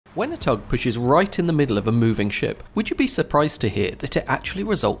When a tug pushes right in the middle of a moving ship, would you be surprised to hear that it actually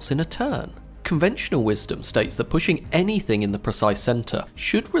results in a turn? Conventional wisdom states that pushing anything in the precise centre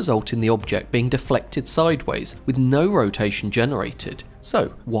should result in the object being deflected sideways with no rotation generated.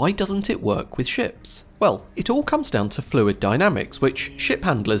 So why doesn't it work with ships? Well, it all comes down to fluid dynamics, which ship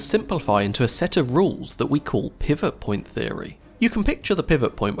handlers simplify into a set of rules that we call pivot point theory. You can picture the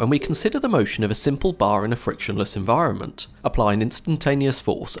pivot point when we consider the motion of a simple bar in a frictionless environment. Apply an instantaneous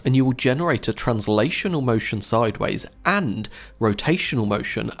force and you will generate a translational motion sideways and rotational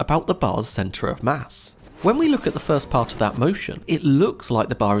motion about the bar's centre of mass. When we look at the first part of that motion, it looks like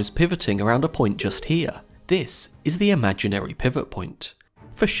the bar is pivoting around a point just here. This is the imaginary pivot point.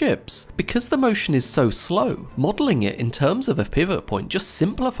 For ships, because the motion is so slow, modelling it in terms of a pivot point just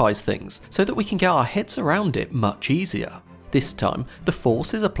simplifies things so that we can get our heads around it much easier. This time, the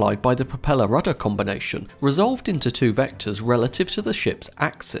force is applied by the propeller-rudder combination, resolved into two vectors relative to the ship's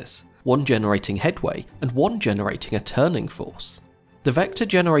axis, one generating headway and one generating a turning force. The vector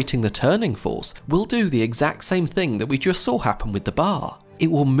generating the turning force will do the exact same thing that we just saw happen with the bar. It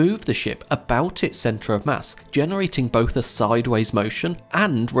will move the ship about its centre of mass, generating both a sideways motion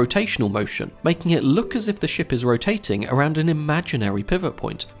and rotational motion, making it look as if the ship is rotating around an imaginary pivot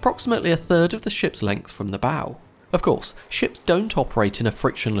point, approximately a third of the ship's length from the bow. Of course, ships don't operate in a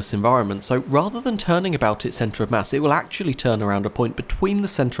frictionless environment, so rather than turning about its centre of mass, it will actually turn around a point between the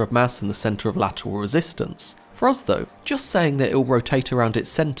centre of mass and the centre of lateral resistance. For us though, just saying that it will rotate around its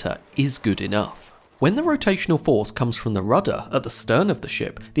centre is good enough. When the rotational force comes from the rudder at the stern of the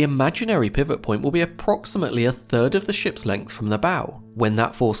ship, the imaginary pivot point will be approximately a third of the ship's length from the bow. When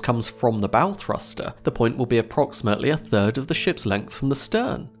that force comes from the bow thruster, the point will be approximately a third of the ship's length from the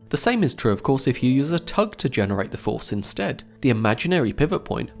stern. The same is true of course if you use a tug to generate the force instead. The imaginary pivot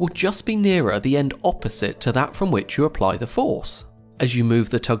point will just be nearer the end opposite to that from which you apply the force. As you move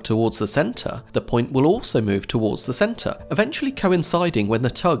the tug towards the centre, the point will also move towards the centre, eventually coinciding when the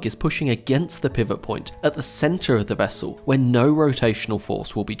tug is pushing against the pivot point at the centre of the vessel where no rotational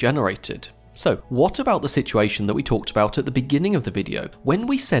force will be generated. So what about the situation that we talked about at the beginning of the video, when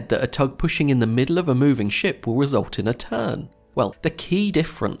we said that a tug pushing in the middle of a moving ship will result in a turn? Well, the key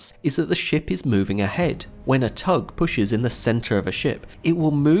difference is that the ship is moving ahead. When a tug pushes in the centre of a ship, it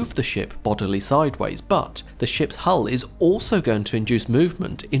will move the ship bodily sideways, but the ship's hull is also going to induce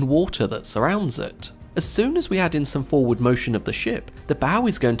movement in water that surrounds it. As soon as we add in some forward motion of the ship, the bow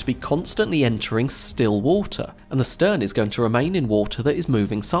is going to be constantly entering still water, and the stern is going to remain in water that is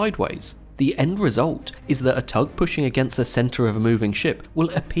moving sideways. The end result is that a tug pushing against the centre of a moving ship will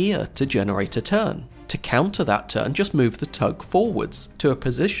appear to generate a turn. To counter that turn, just move the tug forwards to a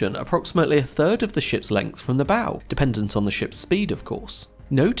position approximately a third of the ship's length from the bow, dependent on the ship's speed of course.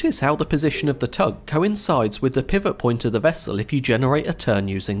 Notice how the position of the tug coincides with the pivot point of the vessel if you generate a turn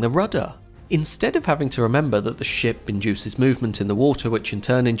using the rudder. Instead of having to remember that the ship induces movement in the water which in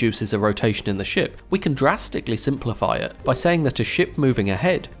turn induces a rotation in the ship, we can drastically simplify it by saying that a ship moving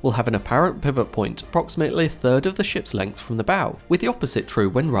ahead will have an apparent pivot point approximately a third of the ship's length from the bow, with the opposite true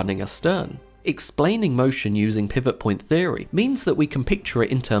when running astern. Explaining motion using pivot point theory means that we can picture it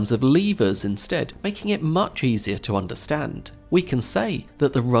in terms of levers instead, making it much easier to understand. We can say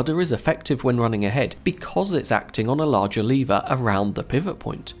that the rudder is effective when running ahead because it's acting on a larger lever around the pivot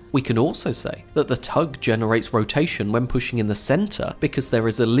point. We can also say that the tug generates rotation when pushing in the centre because there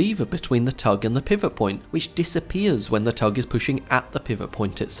is a lever between the tug and the pivot point, which disappears when the tug is pushing at the pivot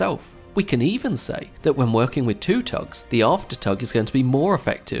point itself. We can even say that when working with two tugs, the after tug is going to be more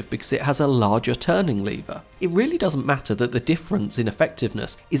effective because it has a larger turning lever. It really doesn't matter that the difference in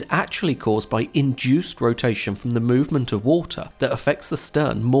effectiveness is actually caused by induced rotation from the movement of water that affects the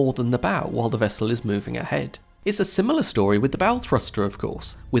stern more than the bow while the vessel is moving ahead. It's a similar story with the bow thruster of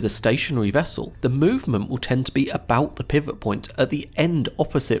course. With a stationary vessel, the movement will tend to be about the pivot point at the end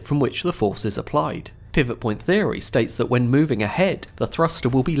opposite from which the force is applied. Pivot point theory states that when moving ahead, the thruster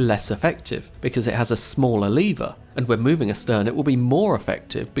will be less effective because it has a smaller lever, and when moving astern it will be more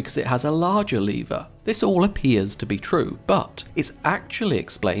effective because it has a larger lever. This all appears to be true, but it's actually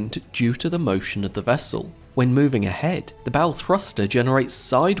explained due to the motion of the vessel. When moving ahead, the bow thruster generates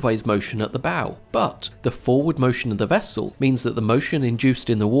sideways motion at the bow, but the forward motion of the vessel means that the motion induced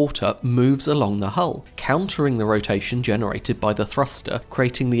in the water moves along the hull, countering the rotation generated by the thruster,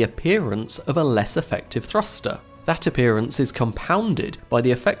 creating the appearance of a less effective thruster. That appearance is compounded by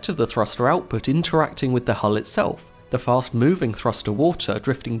the effect of the thruster output interacting with the hull itself. The fast-moving thruster water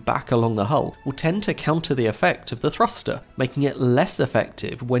drifting back along the hull will tend to counter the effect of the thruster, making it less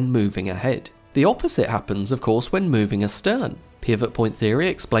effective when moving ahead. The opposite happens of course when moving astern. Pivot point theory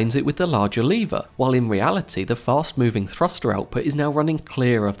explains it with the larger lever, while in reality the fast-moving thruster output is now running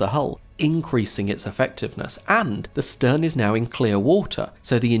clear of the hull, increasing its effectiveness, and the stern is now in clear water,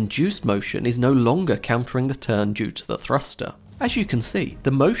 so the induced motion is no longer countering the turn due to the thruster. As you can see,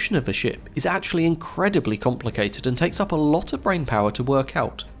 the motion of a ship is actually incredibly complicated and takes up a lot of brain power to work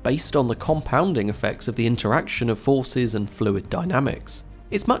out, based on the compounding effects of the interaction of forces and fluid dynamics.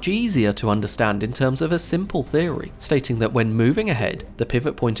 It's much easier to understand in terms of a simple theory, stating that when moving ahead, the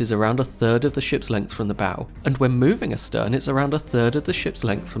pivot point is around a third of the ship's length from the bow, and when moving astern it's around a third of the ship's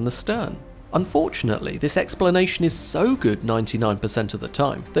length from the stern. Unfortunately, this explanation is so good 99% of the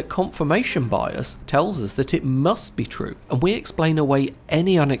time that confirmation bias tells us that it must be true, and we explain away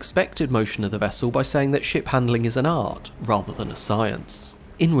any unexpected motion of the vessel by saying that ship handling is an art rather than a science.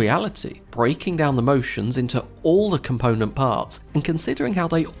 In reality, breaking down the motions into all the component parts and considering how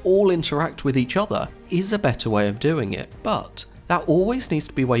they all interact with each other is a better way of doing it, but that always needs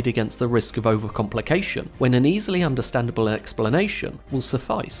to be weighed against the risk of overcomplication when an easily understandable explanation will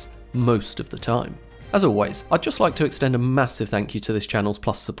suffice most of the time. As always, I'd just like to extend a massive thank you to this channel's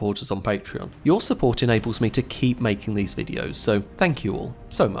Plus supporters on Patreon. Your support enables me to keep making these videos, so thank you all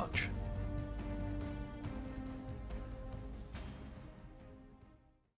so much.